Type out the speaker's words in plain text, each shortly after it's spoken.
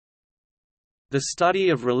The study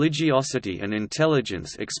of religiosity and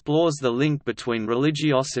intelligence explores the link between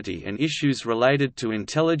religiosity and issues related to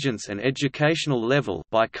intelligence and educational level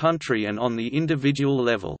by country and on the individual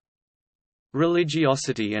level.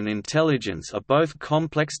 Religiosity and intelligence are both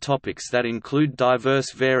complex topics that include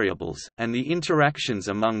diverse variables, and the interactions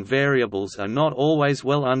among variables are not always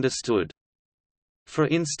well understood. For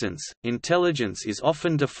instance, intelligence is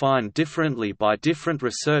often defined differently by different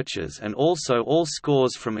researchers, and also all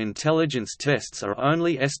scores from intelligence tests are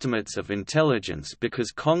only estimates of intelligence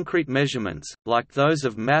because concrete measurements, like those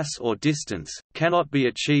of mass or distance, cannot be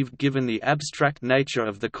achieved given the abstract nature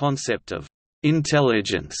of the concept of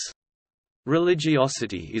intelligence.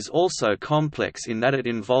 Religiosity is also complex in that it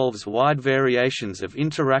involves wide variations of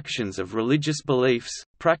interactions of religious beliefs,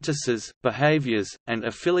 practices, behaviors, and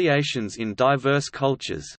affiliations in diverse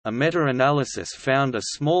cultures. A meta-analysis found a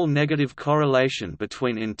small negative correlation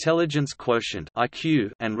between intelligence quotient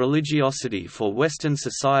 (IQ) and religiosity for Western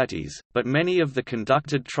societies, but many of the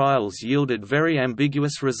conducted trials yielded very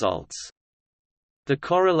ambiguous results. The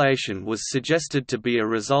correlation was suggested to be a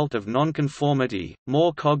result of nonconformity,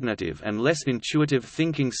 more cognitive and less intuitive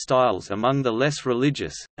thinking styles among the less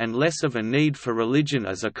religious, and less of a need for religion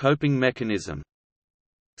as a coping mechanism.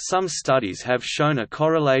 Some studies have shown a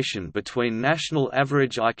correlation between national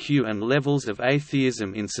average IQ and levels of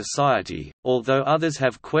atheism in society, although others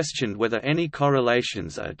have questioned whether any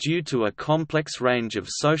correlations are due to a complex range of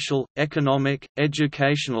social, economic,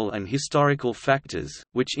 educational and historical factors,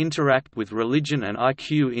 which interact with religion and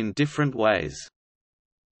IQ in different ways.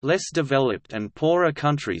 Less developed and poorer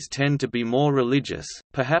countries tend to be more religious,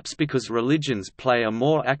 perhaps because religions play a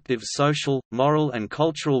more active social, moral, and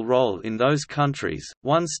cultural role in those countries.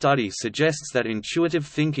 One study suggests that intuitive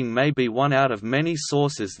thinking may be one out of many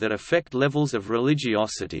sources that affect levels of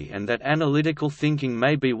religiosity, and that analytical thinking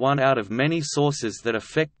may be one out of many sources that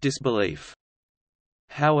affect disbelief.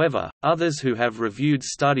 However, others who have reviewed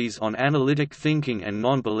studies on analytic thinking and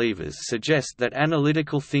non-believers suggest that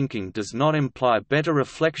analytical thinking does not imply better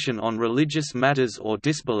reflection on religious matters or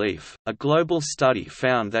disbelief. A global study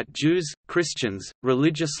found that Jews, Christians,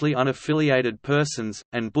 religiously unaffiliated persons,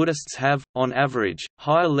 and Buddhists have, on average,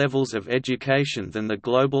 higher levels of education than the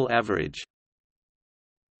global average.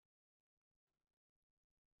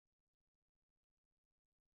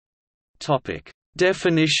 Topic: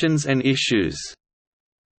 Definitions and issues.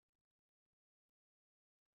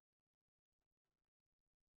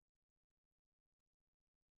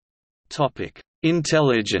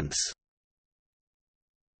 Intelligence.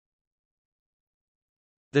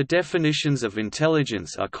 The definitions of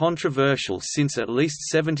intelligence are controversial since at least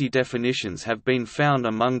 70 definitions have been found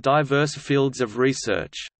among diverse fields of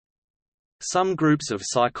research. Some groups of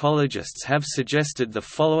psychologists have suggested the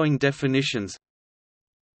following definitions.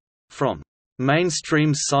 From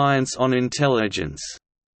Mainstream Science on Intelligence,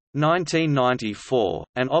 1994,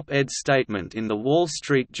 an op-ed statement in The Wall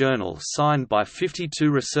Street Journal signed by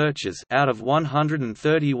 52 researchers out of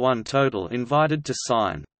 131 total invited to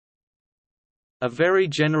sign. A very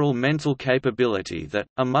general mental capability that,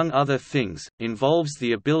 among other things, involves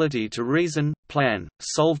the ability to reason, plan,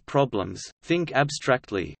 solve problems, think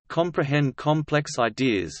abstractly, comprehend complex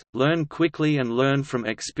ideas, learn quickly and learn from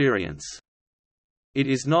experience. It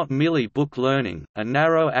is not merely book learning, a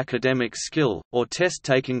narrow academic skill, or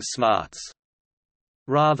test-taking smarts.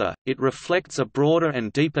 Rather, it reflects a broader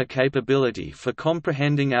and deeper capability for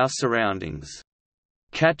comprehending our surroundings,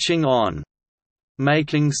 catching on,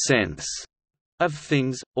 making sense of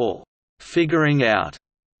things, or figuring out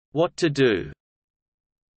what to do.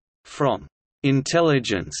 From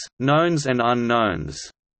Intelligence, Knowns and Unknowns,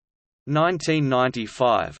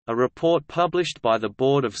 1995, a report published by the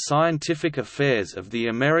Board of Scientific Affairs of the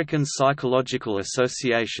American Psychological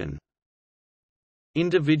Association.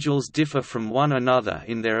 Individuals differ from one another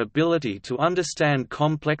in their ability to understand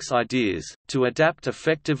complex ideas, to adapt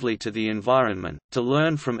effectively to the environment, to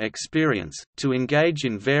learn from experience, to engage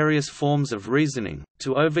in various forms of reasoning,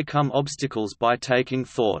 to overcome obstacles by taking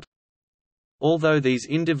thought. Although these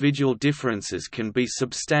individual differences can be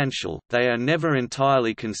substantial, they are never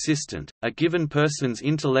entirely consistent. A given person's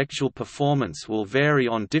intellectual performance will vary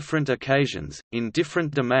on different occasions, in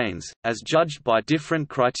different domains, as judged by different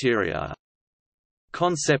criteria.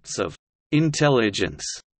 Concepts of intelligence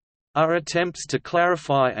are attempts to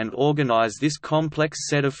clarify and organize this complex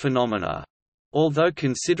set of phenomena. Although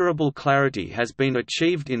considerable clarity has been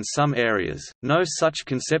achieved in some areas, no such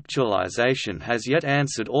conceptualization has yet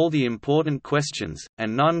answered all the important questions,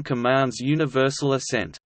 and none commands universal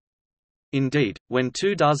assent. Indeed, when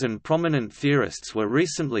 24 prominent theorists were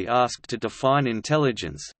recently asked to define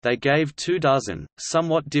intelligence, they gave 24,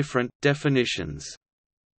 somewhat different, definitions.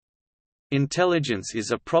 Intelligence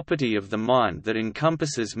is a property of the mind that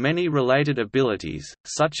encompasses many related abilities,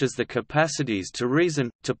 such as the capacities to reason,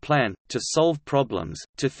 to plan, to solve problems,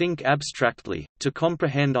 to think abstractly, to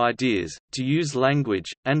comprehend ideas, to use language,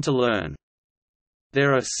 and to learn.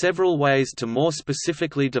 There are several ways to more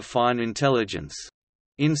specifically define intelligence.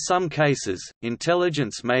 In some cases,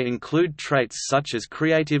 intelligence may include traits such as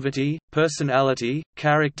creativity, personality,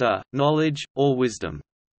 character, knowledge, or wisdom.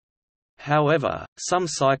 However, some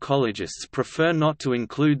psychologists prefer not to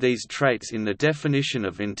include these traits in the definition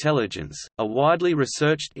of intelligence. A widely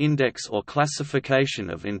researched index or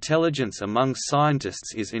classification of intelligence among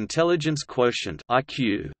scientists is intelligence quotient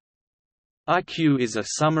 (IQ). IQ is a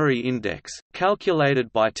summary index,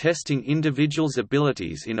 calculated by testing individuals'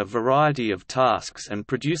 abilities in a variety of tasks and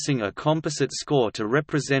producing a composite score to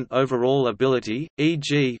represent overall ability,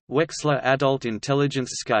 e.g., Wechsler Adult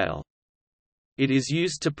Intelligence Scale. It is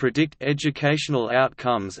used to predict educational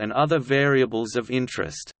outcomes and other variables of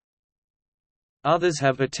interest. Others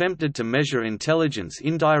have attempted to measure intelligence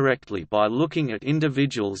indirectly by looking at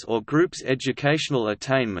individuals' or groups' educational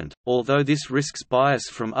attainment, although this risks bias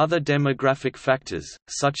from other demographic factors,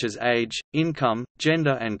 such as age, income,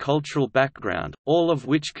 gender and cultural background, all of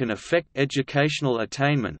which can affect educational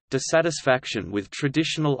attainment. Dissatisfaction with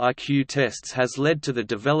traditional IQ tests has led to the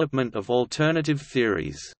development of alternative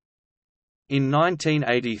theories. In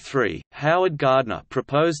 1983, Howard Gardner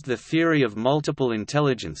proposed the theory of multiple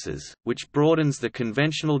intelligences, which broadens the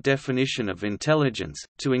conventional definition of intelligence,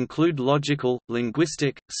 to include logical,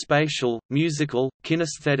 linguistic, spatial, musical,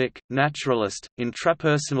 kinesthetic, naturalist,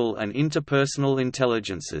 intrapersonal and interpersonal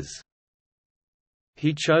intelligences.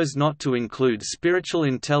 He chose not to include spiritual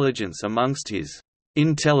intelligence amongst his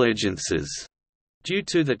intelligences, due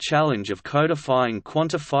to the challenge of codifying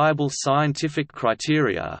quantifiable scientific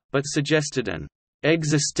criteria, but suggested an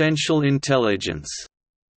existential intelligence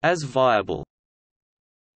as viable.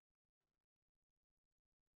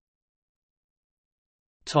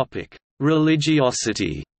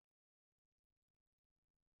 Religiosity.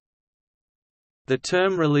 The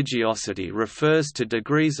term religiosity refers to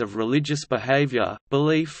degrees of religious behavior,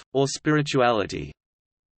 belief, or spirituality.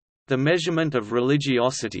 The measurement of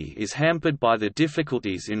religiosity is hampered by the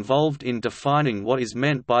difficulties involved in defining what is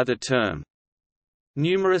meant by the term.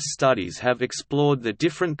 Numerous studies have explored the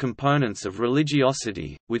different components of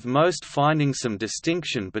religiosity, with most finding some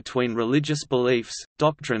distinction between religious beliefs,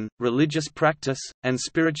 doctrine, religious practice, and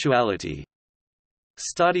spirituality.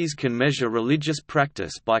 Studies can measure religious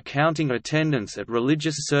practice by counting attendance at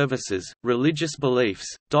religious services, religious beliefs,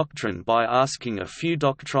 doctrine by asking a few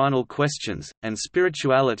doctrinal questions, and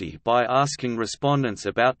spirituality by asking respondents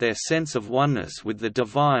about their sense of oneness with the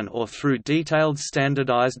divine or through detailed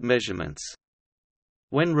standardized measurements.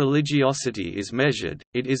 When religiosity is measured,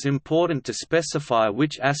 it is important to specify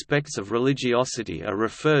which aspects of religiosity are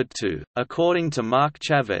referred to. According to Mark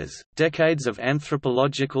Chavez, decades of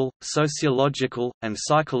anthropological, sociological, and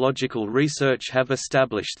psychological research have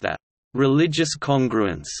established that religious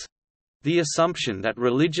congruence, the assumption that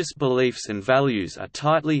religious beliefs and values are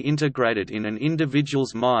tightly integrated in an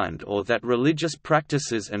individual's mind or that religious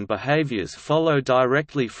practices and behaviors follow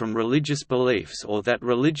directly from religious beliefs or that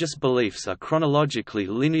religious beliefs are chronologically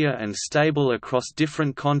linear and stable across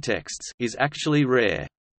different contexts, is actually rare.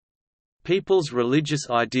 People's religious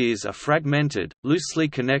ideas are fragmented, loosely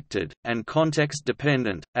connected, and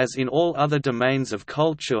context-dependent, as in all other domains of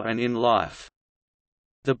culture and in life.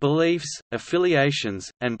 The beliefs, affiliations,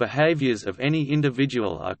 and behaviors of any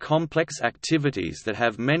individual are complex activities that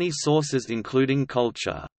have many sources including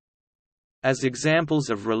culture. As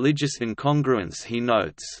examples of religious incongruence he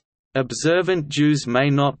notes, "Observant Jews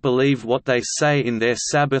may not believe what they say in their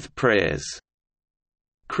Sabbath prayers.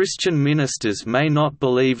 Christian ministers may not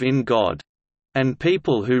believe in God. And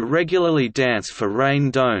people who regularly dance for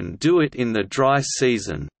rain don't do it in the dry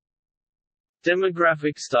season."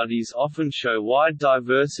 Demographic studies often show wide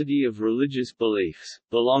diversity of religious beliefs,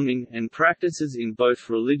 belonging, and practices in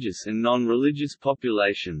both religious and non-religious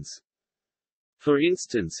populations. For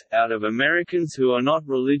instance, out of Americans who are not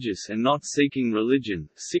religious and not seeking religion,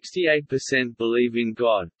 68% believe in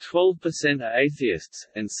God, 12% are atheists,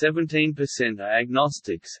 and 17% are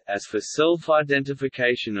agnostics. As for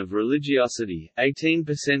self-identification of religiosity,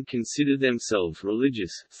 18% consider themselves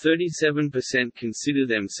religious, 37% consider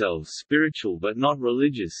themselves spiritual but not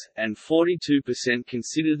religious, and 42%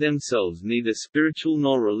 consider themselves neither spiritual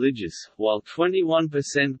nor religious, while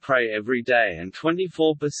 21% pray every day and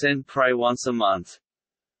 24% pray once a month.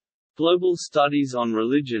 Global studies on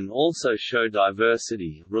religion also show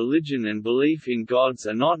diversity. Religion and belief in gods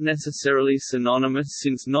are not necessarily synonymous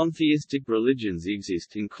since non-theistic religions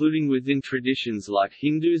exist, including within traditions like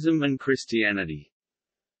Hinduism and Christianity.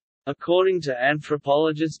 According to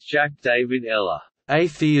anthropologist Jack David Eller,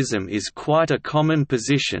 atheism is quite a common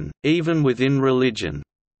position, even within religion.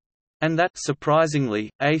 And that, surprisingly,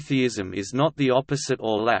 atheism is not the opposite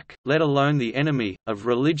or lack, let alone the enemy, of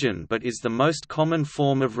religion but is the most common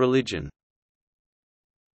form of religion.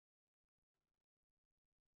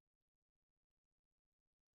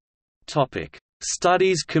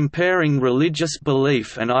 Studies comparing religious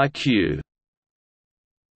belief and IQ.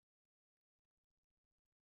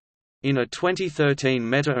 In a 2013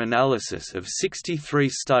 meta-analysis of 63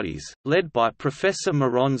 studies, led by Professor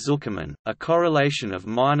Meron Zuckerman, a correlation of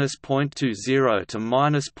 -0.20 to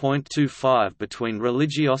 -0.25 between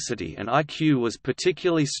religiosity and IQ was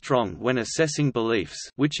particularly strong when assessing beliefs,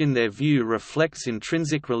 which in their view reflects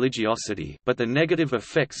intrinsic religiosity, but the negative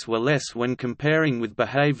effects were less when comparing with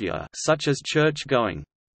behavior, such as church-going.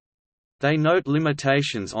 They note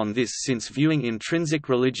limitations on this since viewing intrinsic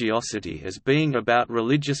religiosity as being about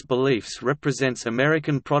religious beliefs represents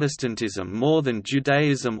American Protestantism more than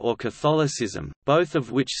Judaism or Catholicism, both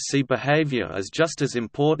of which see behavior as just as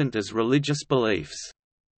important as religious beliefs.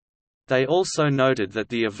 They also noted that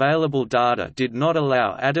the available data did not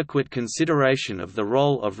allow adequate consideration of the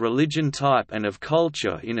role of religion type and of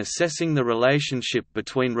culture in assessing the relationship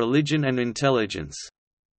between religion and intelligence.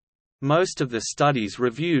 Most of the studies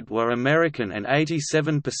reviewed were American and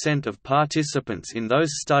 87% of participants in those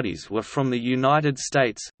studies were from the United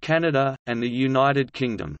States, Canada, and the United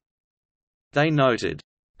Kingdom. They noted,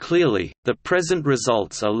 "Clearly, the present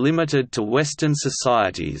results are limited to Western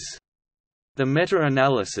societies." The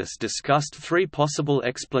meta-analysis discussed three possible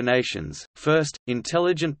explanations. First,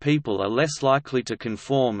 intelligent people are less likely to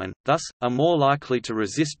conform and, thus, are more likely to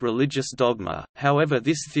resist religious dogma. However,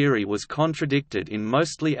 this theory was contradicted in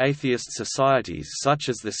mostly atheist societies such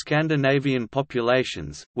as the Scandinavian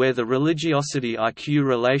populations, where the religiosity-IQ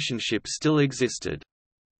relationship still existed.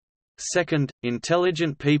 Second,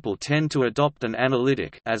 intelligent people tend to adopt an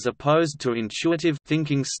analytic as opposed to intuitive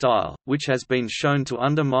thinking style, which has been shown to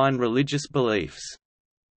undermine religious beliefs.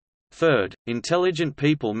 Third, intelligent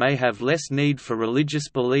people may have less need for religious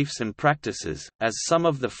beliefs and practices, as some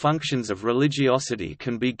of the functions of religiosity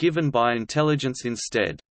can be given by intelligence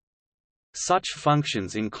instead. Such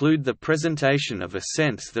functions include the presentation of a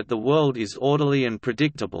sense that the world is orderly and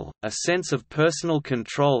predictable, a sense of personal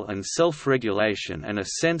control and self-regulation, and a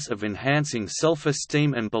sense of enhancing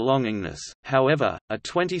self-esteem and belongingness. However, a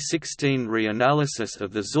 2016 reanalysis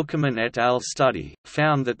of the Zuckerman et al. Study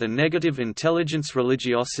found that the negative intelligence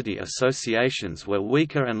religiosity associations were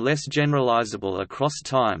weaker and less generalizable across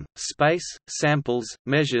time, space, samples,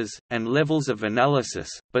 measures, and levels of analysis,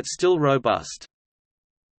 but still robust.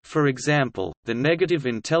 For example, the negative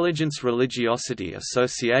intelligence religiosity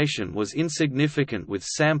association was insignificant with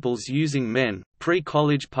samples using men,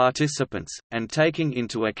 pre-college participants, and taking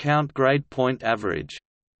into account grade point average.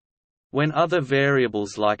 When other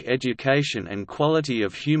variables like education and quality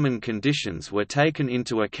of human conditions were taken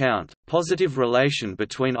into account, positive relation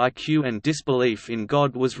between IQ and disbelief in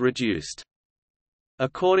God was reduced.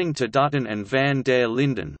 According to Dutton and van der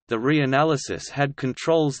Linden, the reanalysis had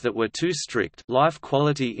controls that were too strict, life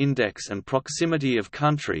quality index and proximity of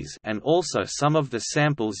countries, and also some of the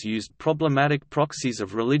samples used problematic proxies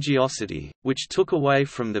of religiosity, which took away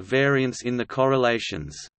from the variance in the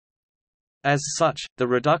correlations. As such, the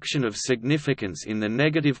reduction of significance in the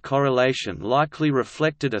negative correlation likely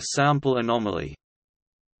reflected a sample anomaly.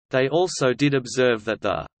 They also did observe that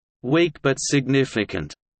the weak but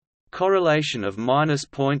significant correlation of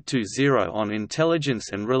 -0.20 on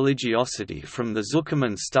intelligence and religiosity from the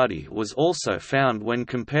Zuckerman study was also found when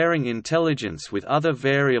comparing intelligence with other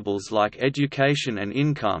variables like education and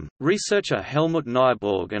income. Researcher Helmut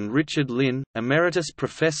Nyborg and Richard Lynn, emeritus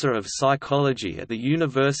professor of psychology at the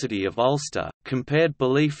University of Ulster, compared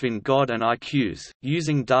belief in God and IQs,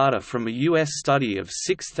 using data from a U.S. study of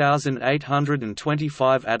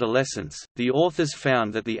 6,825 adolescents. The authors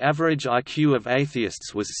found that the average IQ of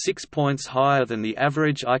atheists was 6 points higher than the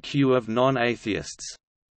average IQ of non-atheists.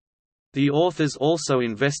 The authors also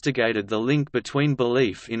investigated the link between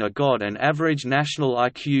belief in a god and average national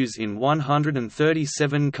IQs in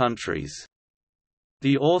 137 countries.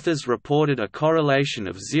 The authors reported a correlation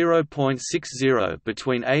of 0.60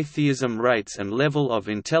 between atheism rates and level of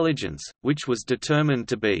intelligence, which was determined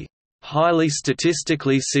to be highly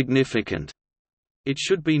statistically significant. It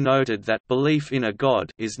should be noted that belief in a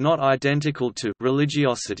god is not identical to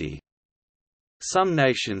religiosity. Some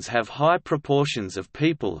nations have high proportions of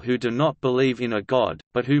people who do not believe in a god,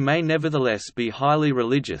 but who may nevertheless be highly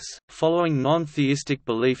religious, following non-theistic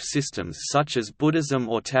belief systems such as Buddhism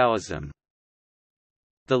or Taoism.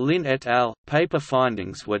 The Lin et al. Paper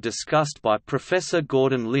findings were discussed by Professor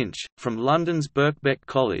Gordon Lynch, from London's Birkbeck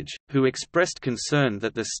College, who expressed concern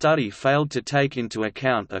that the study failed to take into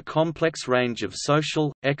account a complex range of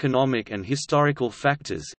social, economic and historical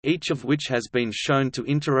factors, each of which has been shown to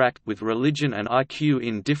interact with religion and IQ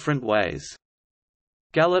in different ways.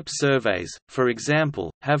 Gallup surveys, for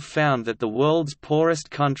example, have found that the world's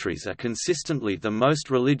poorest countries are consistently the most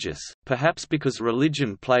religious, perhaps because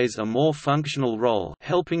religion plays a more functional role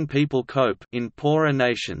helping people cope in poorer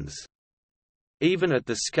nations. Even at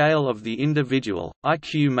the scale of the individual,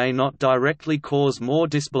 IQ may not directly cause more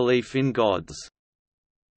disbelief in gods.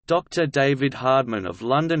 Dr. David Hardman of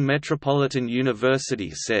London Metropolitan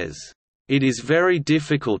University says, "It is very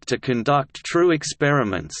difficult to conduct true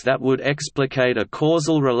experiments that would explicate a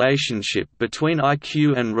causal relationship between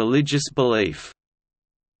IQ and religious belief."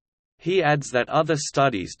 He adds that other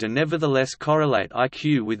studies do nevertheless correlate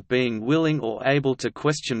IQ with being willing or able to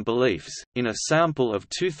question beliefs. In a sample of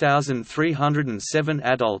 2,307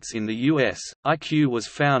 adults in the U.S., IQ was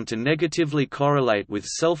found to negatively correlate with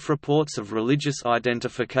self-reports of religious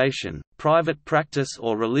identification, private practice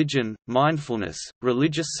or religion, mindfulness,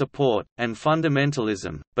 religious support, and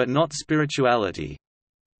fundamentalism, but not spirituality.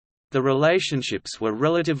 The relationships were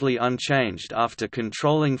relatively unchanged after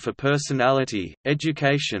controlling for personality,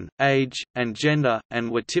 education, age, and gender, and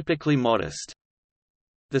were typically modest.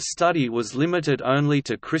 The study was limited only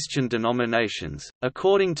to Christian denominations.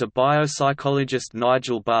 According to biopsychologist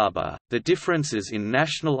Nigel Barber, the differences in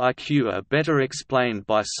national IQ are better explained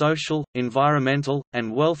by social, environmental,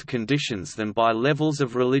 and wealth conditions than by levels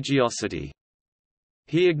of religiosity.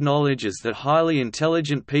 He acknowledges that highly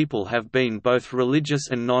intelligent people have been both religious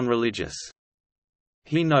and non-religious.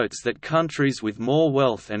 He notes that countries with more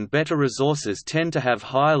wealth and better resources tend to have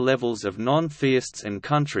higher levels of non-theists and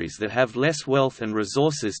countries that have less wealth and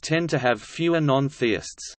resources tend to have fewer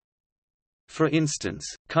non-theists. For instance,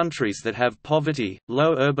 countries that have poverty,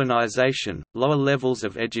 low urbanization, lower levels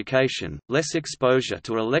of education, less exposure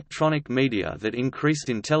to electronic media that increased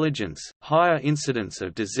intelligence, higher incidence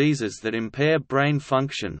of diseases that impair brain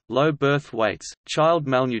function, low birth weights, child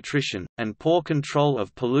malnutrition, and poor control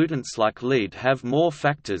of pollutants like lead have more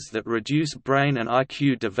factors that reduce brain and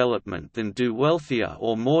IQ development than do wealthier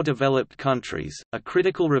or more developed countries. A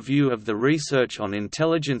critical review of the research on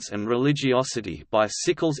intelligence and religiosity by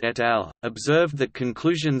Sickles et al. Observed that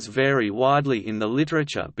conclusions vary widely in the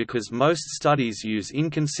literature because most studies use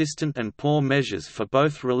inconsistent and poor measures for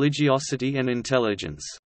both religiosity and intelligence.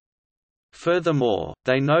 Furthermore,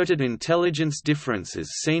 they noted intelligence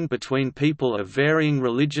differences seen between people of varying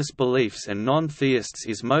religious beliefs and non-theists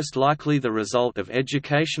is most likely the result of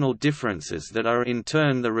educational differences that are in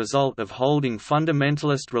turn the result of holding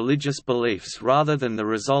fundamentalist religious beliefs rather than the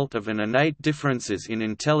result of an innate differences in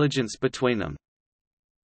intelligence between them.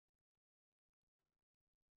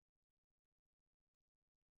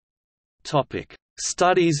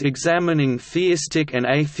 Studies examining theistic and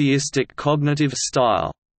atheistic cognitive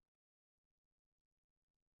style.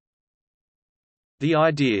 The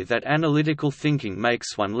idea that analytical thinking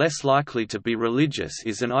makes one less likely to be religious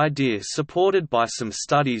is an idea supported by some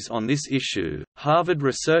studies on this issue. Harvard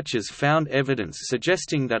researchers found evidence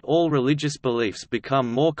suggesting that all religious beliefs become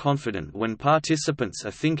more confident when participants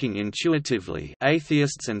are thinking intuitively.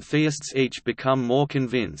 Atheists and theists each become more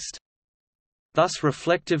convinced. Thus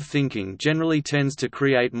reflective thinking generally tends to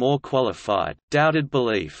create more qualified, doubted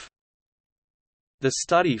belief. The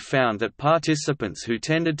study found that participants who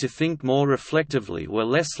tended to think more reflectively were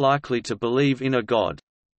less likely to believe in a god.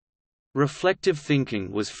 Reflective thinking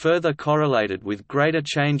was further correlated with greater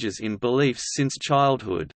changes in beliefs since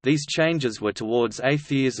childhood. These changes were towards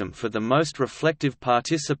atheism for the most reflective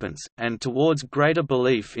participants, and towards greater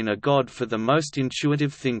belief in a god for the most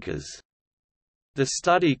intuitive thinkers. The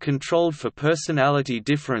study controlled for personality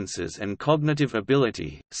differences and cognitive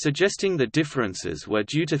ability, suggesting the differences were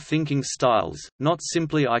due to thinking styles, not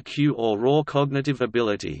simply IQ or raw cognitive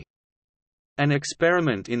ability. An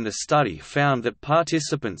experiment in the study found that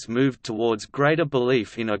participants moved towards greater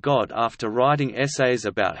belief in a god after writing essays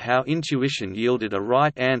about how intuition yielded a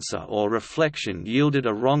right answer or reflection yielded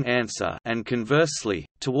a wrong answer, and conversely,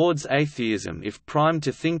 towards atheism if primed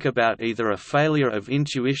to think about either a failure of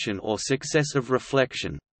intuition or success of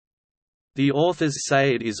reflection. The authors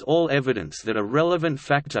say it is all evidence that a relevant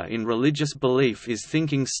factor in religious belief is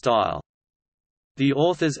thinking style. The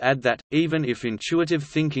authors add that, even if intuitive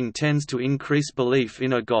thinking tends to increase belief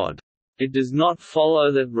in a god, It does not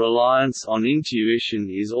follow that reliance on intuition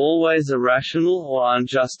is always irrational or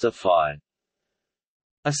unjustified.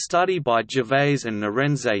 A study by Gervais and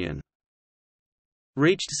Narenzayan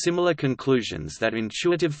reached similar conclusions that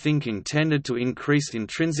intuitive thinking tended to increase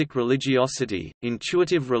intrinsic religiosity,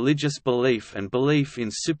 intuitive religious belief and belief in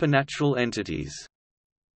supernatural entities.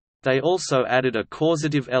 They also added a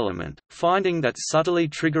causative element, finding that subtly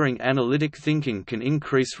triggering analytic thinking can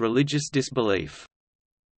increase religious disbelief.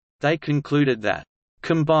 They concluded that,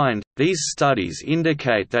 combined, these studies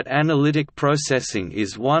indicate that analytic processing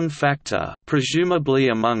is one factor, presumably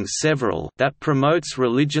among several, that promotes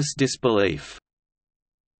religious disbelief.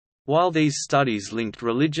 While these studies linked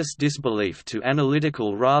religious disbelief to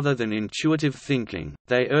analytical rather than intuitive thinking,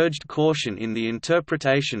 they urged caution in the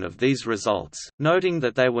interpretation of these results, noting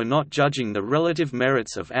that they were not judging the relative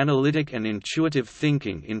merits of analytic and intuitive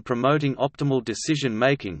thinking in promoting optimal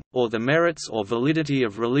decision-making, or the merits or validity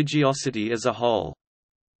of religiosity as a whole.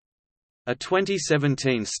 A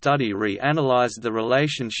 2017 study re-analyzed the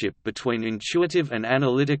relationship between intuitive and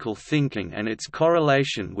analytical thinking and its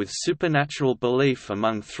correlation with supernatural belief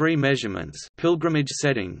among three measurements: pilgrimage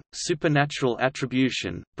setting, supernatural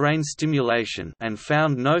attribution, brain stimulation, and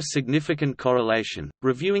found no significant correlation.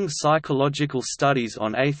 Reviewing psychological studies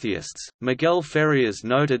on atheists, Miguel Ferriers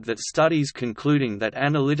noted that studies concluding that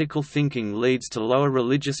analytical thinking leads to lower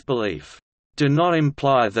religious belief do not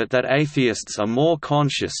imply that atheists are more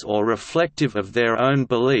conscious or reflective of their own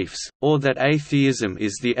beliefs, or that atheism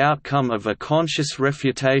is the outcome of a conscious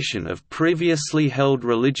refutation of previously held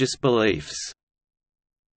religious beliefs.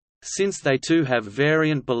 Since they too have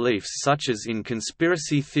variant beliefs such as in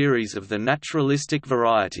conspiracy theories of the naturalistic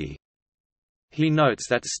variety. He notes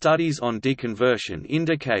that studies on deconversion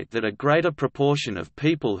indicate that a greater proportion of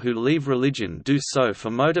people who leave religion do so for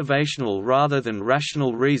motivational rather than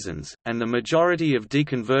rational reasons, and the majority of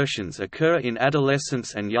deconversions occur in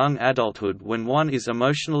adolescence and young adulthood when one is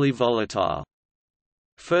emotionally volatile.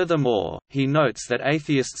 Furthermore, he notes that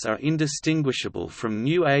atheists are indistinguishable from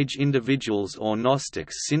New Age individuals or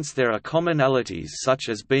Gnostics since there are commonalities such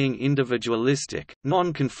as being individualistic,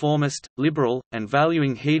 non-conformist, liberal, and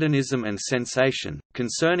valuing hedonism and sensation.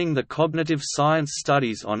 Concerning the cognitive science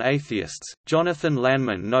studies on atheists, Jonathan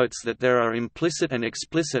Landman notes that there are implicit and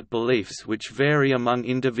explicit beliefs which vary among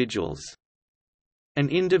individuals. An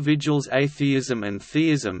individual's atheism and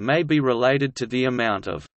theism may be related to the amount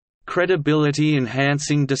of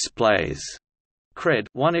credibility-enhancing displays cred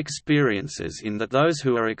one experiences, in that those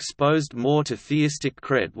who are exposed more to theistic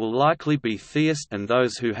cred will likely be theist and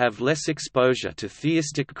those who have less exposure to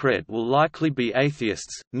theistic cred will likely be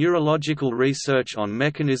atheists. Neurological research on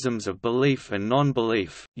mechanisms of belief and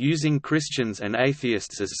non-belief, using Christians and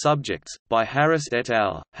atheists as subjects, by Harris et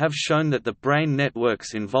al., have shown that the brain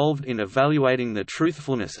networks involved in evaluating the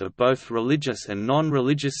truthfulness of both religious and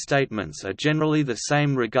non-religious statements are generally the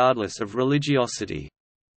same regardless of religiosity.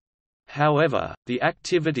 However, the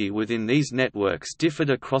activity within these networks differed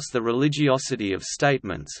across the religiosity of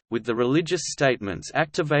statements, with the religious statements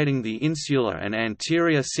activating the insular and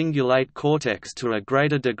anterior cingulate cortex to a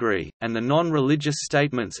greater degree, and the non-religious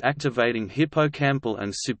statements activating hippocampal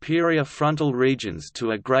and superior frontal regions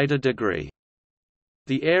to a greater degree.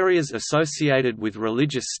 The areas associated with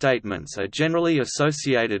religious statements are generally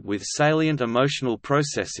associated with salient emotional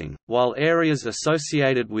processing, while areas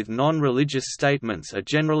associated with non-religious statements are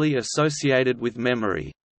generally associated with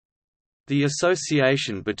memory. The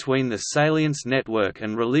association between the salience network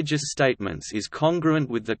and religious statements is congruent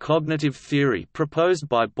with the cognitive theory proposed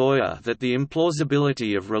by Boyer that the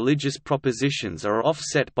implausibility of religious propositions are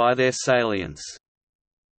offset by their salience.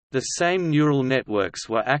 The same neural networks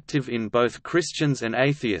were active in both Christians and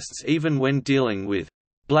atheists even when dealing with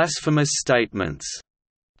blasphemous statements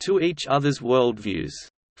to each other's worldviews.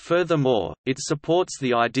 Furthermore, it supports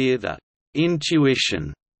the idea that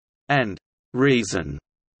intuition and reason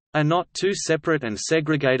are not two separate and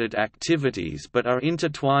segregated activities but are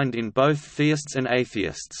intertwined in both theists and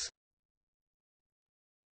atheists.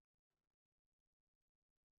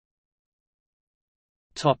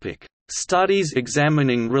 Studies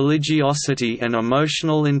examining religiosity and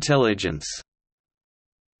emotional intelligence.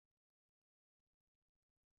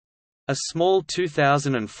 A small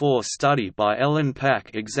 2004 study by Ellen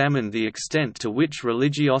Pack examined the extent to which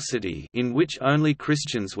religiosity, in which only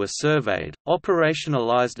Christians were surveyed,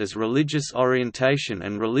 operationalized as religious orientation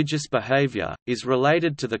and religious behavior, is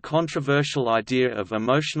related to the controversial idea of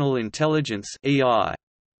emotional intelligence (EI).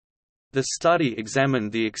 The study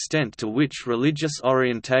examined the extent to which religious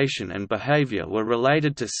orientation and behavior were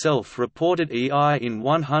related to self-reported EI in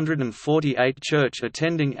 148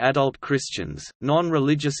 church-attending adult Christians.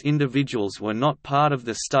 Non-religious individuals were not part of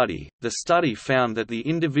the study. The study found that the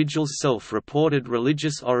individual's self-reported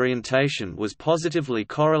religious orientation was positively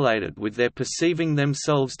correlated with their perceiving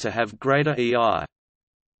themselves to have greater EI.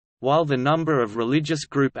 While the number of religious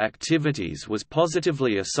group activities was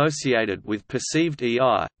positively associated with perceived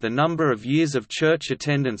EI, the number of years of church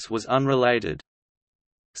attendance was unrelated.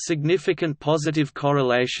 Significant positive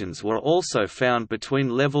correlations were also found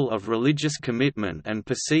between level of religious commitment and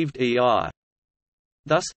perceived EI.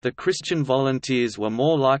 Thus, the Christian volunteers were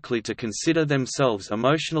more likely to consider themselves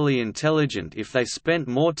emotionally intelligent if they spent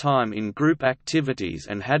more time in group activities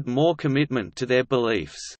and had more commitment to their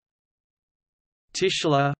beliefs.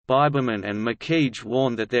 Tischler, Biberman and McKeage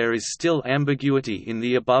warn that there is still ambiguity in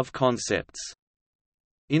the above concepts.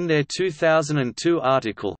 In their 2002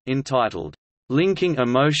 article, entitled, "Linking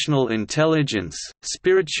Emotional Intelligence,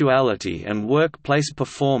 Spirituality and Workplace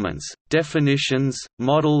Performance, Definitions,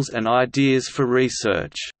 Models and Ideas for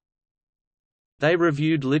Research," they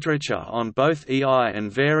reviewed literature on both EI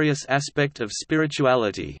and various aspects of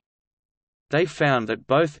spirituality. They found that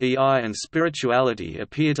both EI and spirituality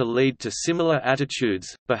appear to lead to similar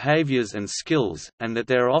attitudes, behaviors and skills, and that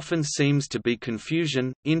there often seems to be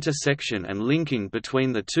confusion, intersection and linking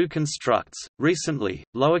between the two constructs. Recently,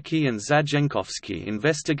 Lowicky and Zajankovsky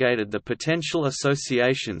investigated the potential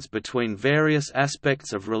associations between various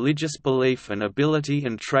aspects of religious belief and ability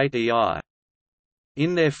and trait EI.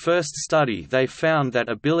 In their first study they found that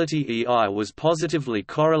ability EI was positively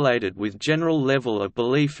correlated with general level of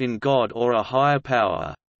belief in God or a higher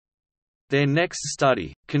power. Their next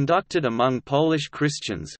study, conducted among Polish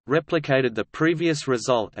Christians, replicated the previous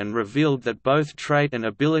result and revealed that both trait and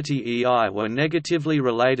ability EI were negatively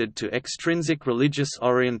related to extrinsic religious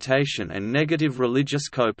orientation and negative religious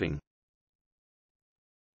coping.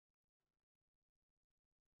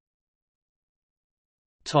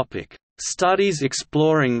 Studies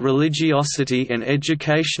exploring religiosity and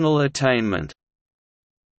educational attainment.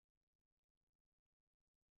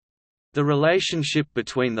 The relationship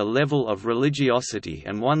between the level of religiosity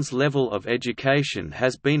and one's level of education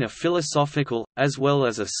has been a philosophical, as well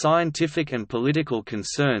as a scientific and political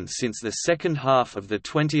concern since the second half of the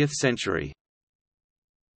 20th century.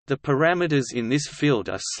 The parameters in this field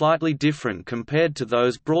are slightly different compared to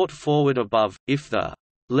those brought forward above. If the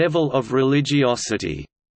level of religiosity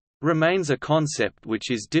remains a concept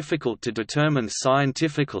which is difficult to determine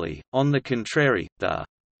scientifically, on the contrary, the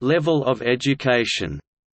level of education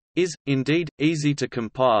is, indeed, easy to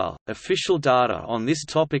compile, official data on this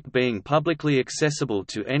topic being publicly accessible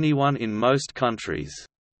to anyone in most countries.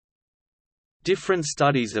 Different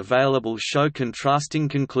studies available show contrasting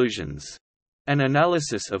conclusions. An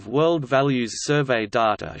analysis of World Values Survey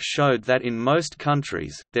data showed that in most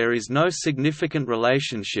countries, there is no significant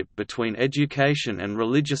relationship between education and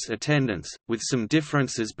religious attendance, with some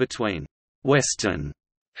differences between Western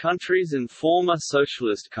countries and former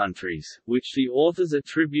socialist countries, which the authors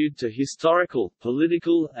attribute to historical,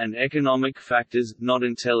 political, and economic factors, not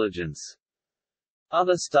intelligence.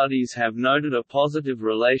 Other studies have noted a positive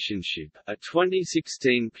relationship. A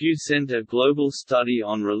 2016 Pew Center global study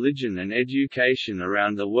on religion and education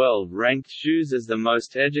around the world ranked Jews as the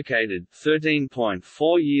most educated,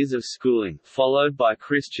 13.4 years of schooling, followed by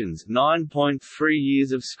Christians, 9.3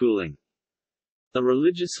 years of schooling. The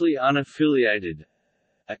religiously unaffiliated,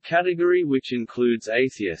 a category which includes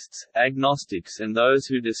atheists, agnostics and those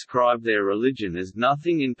who describe their religion as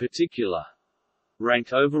nothing in particular,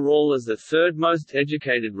 ranked overall as the third most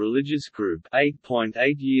educated religious group,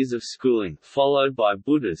 8.8 years of schooling, followed by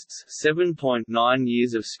Buddhists, 7.9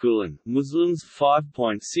 years of schooling, Muslims,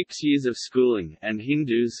 5.6 years of schooling, and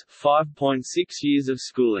Hindus, 5.6 years of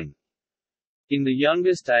schooling. In the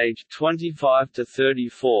youngest age 25 to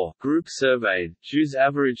 34 group surveyed, Jews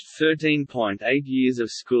averaged 13.8 years of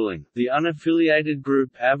schooling, the unaffiliated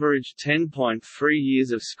group averaged 10.3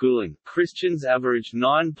 years of schooling, Christians averaged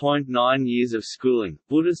 9.9 years of schooling,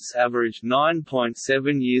 Buddhists averaged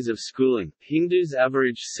 9.7 years of schooling, Hindus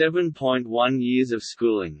averaged 7.1 years of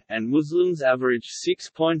schooling, and Muslims averaged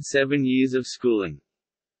 6.7 years of schooling.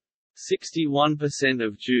 61%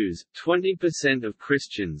 of Jews, 20% of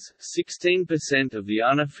Christians, 16% of the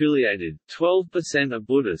unaffiliated, 12% of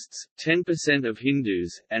Buddhists, 10% of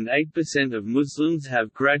Hindus, and 8% of Muslims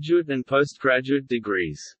have graduate and postgraduate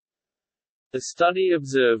degrees. The study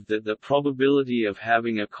observed that the probability of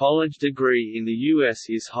having a college degree in the U.S.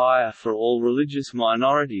 is higher for all religious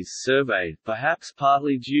minorities surveyed, perhaps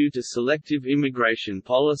partly due to selective immigration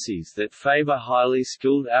policies that favor highly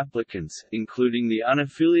skilled applicants, including the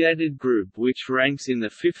unaffiliated group, which ranks in the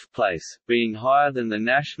fifth place, being higher than the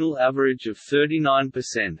national average of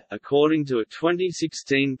 39%. According to a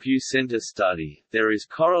 2016 Pew Center study, there is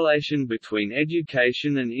correlation between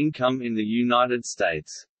education and income in the United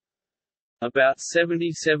States. About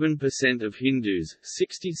 77% of Hindus,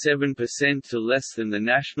 67% to less than the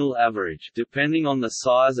national average depending on the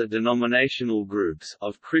size of denominational groups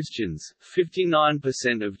of Christians,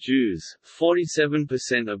 59% of Jews,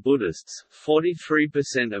 47% of Buddhists,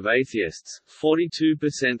 43% of atheists,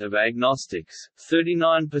 42% of agnostics,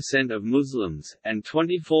 39% of Muslims, and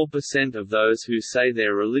 24% of those who say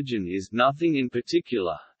their religion is nothing in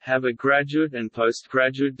particular, have a graduate and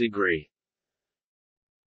postgraduate degree.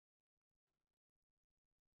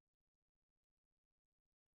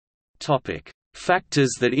 Factors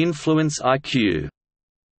that influence IQ.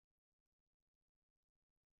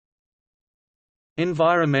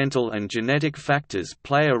 Environmental and genetic factors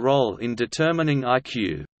play a role in determining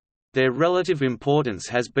IQ. Their relative importance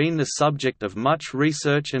has been the subject of much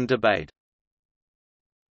research and debate.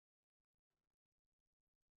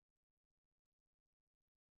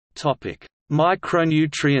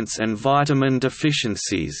 Micronutrients and vitamin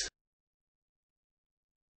deficiencies.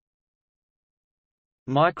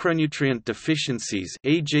 Micronutrient deficiencies,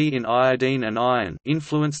 e.g. in iodine and iron,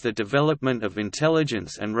 influence the development of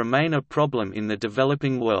intelligence and remain a problem in the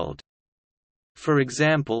developing world. For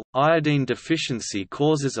example, iodine deficiency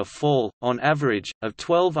causes a fall, on average, of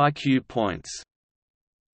 12 IQ points.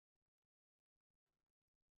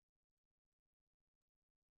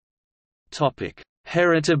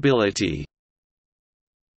 Heritability.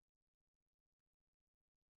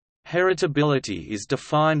 Heritability is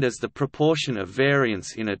defined as the proportion of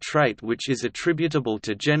variance in a trait which is attributable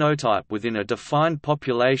to genotype within a defined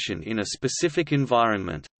population in a specific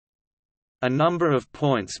environment. A number of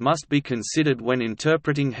points must be considered when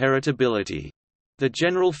interpreting heritability. The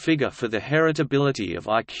general figure for the heritability of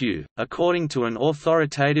IQ, according to an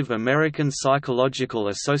authoritative American Psychological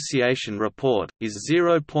Association report, is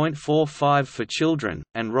 0.45 for children,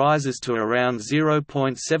 and rises to around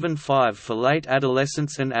 0.75 for late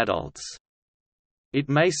adolescents and adults. It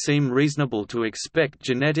may seem reasonable to expect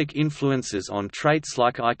genetic influences on traits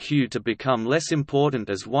like IQ to become less important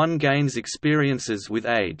as one gains experiences with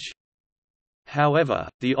age. However,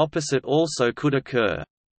 the opposite also could occur.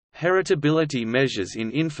 Heritability measures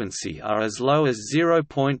in infancy are as low as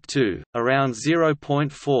 0.2, around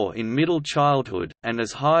 0.4 in middle childhood, and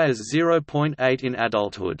as high as 0.8 in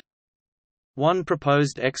adulthood. One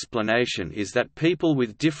proposed explanation is that people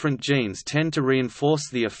with different genes tend to reinforce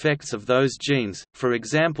the effects of those genes, for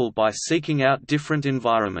example by seeking out different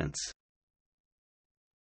environments.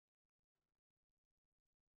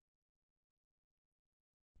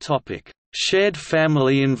 Shared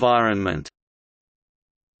family environment.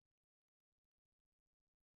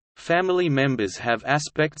 Family members have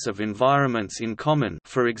aspects of environments in common,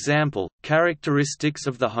 for example, characteristics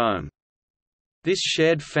of the home. This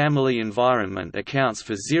shared family environment accounts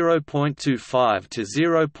for 0.25 to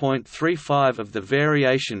 0.35 of the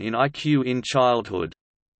variation in IQ in childhood.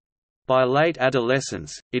 By late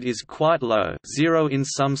adolescence, it is quite low, 0 in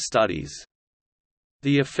some studies.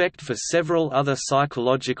 The effect for several other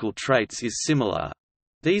psychological traits is similar.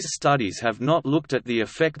 These studies have not looked at the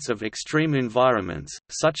effects of extreme environments,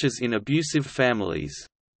 such as in abusive families.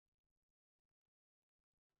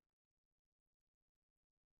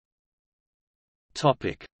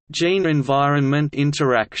 Gene-environment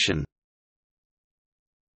interaction.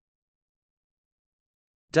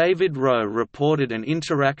 David Rowe reported an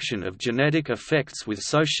interaction of genetic effects with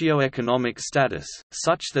socioeconomic status,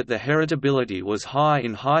 such that the heritability was high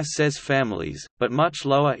in high-SES families, but much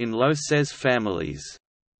lower in low-SES families.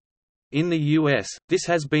 In the US, this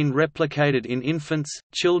has been replicated in infants,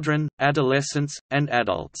 children, adolescents, and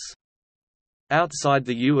adults. Outside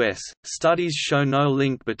the US, studies show no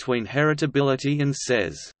link between heritability and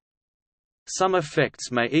SES. Some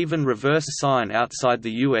effects may even reverse sign outside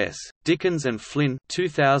the US. Dickens and Flynn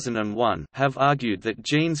 2001 have argued that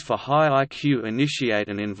genes for high IQ initiate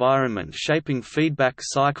an environment-shaping feedback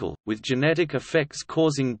cycle, with genetic effects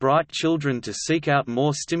causing bright children to seek out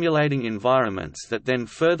more stimulating environments that then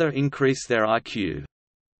further increase their IQ.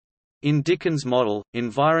 In Dickens' model,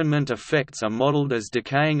 environment effects are modeled as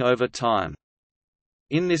decaying over time.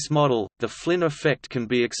 In this model, the Flynn effect can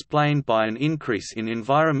be explained by an increase in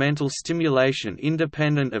environmental stimulation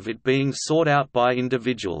independent of it being sought out by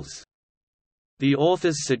individuals. The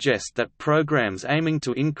authors suggest that programs aiming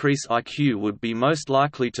to increase IQ would be most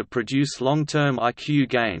likely to produce long-term IQ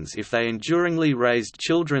gains if they enduringly raised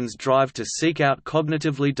children's drive to seek out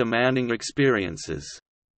cognitively demanding experiences.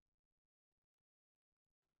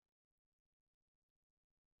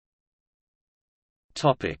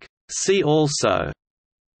 See also: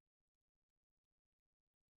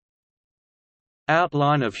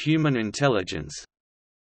 Outline of human intelligence,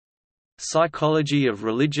 Psychology of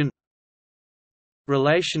religion,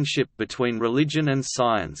 Relationship between religion and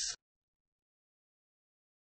science.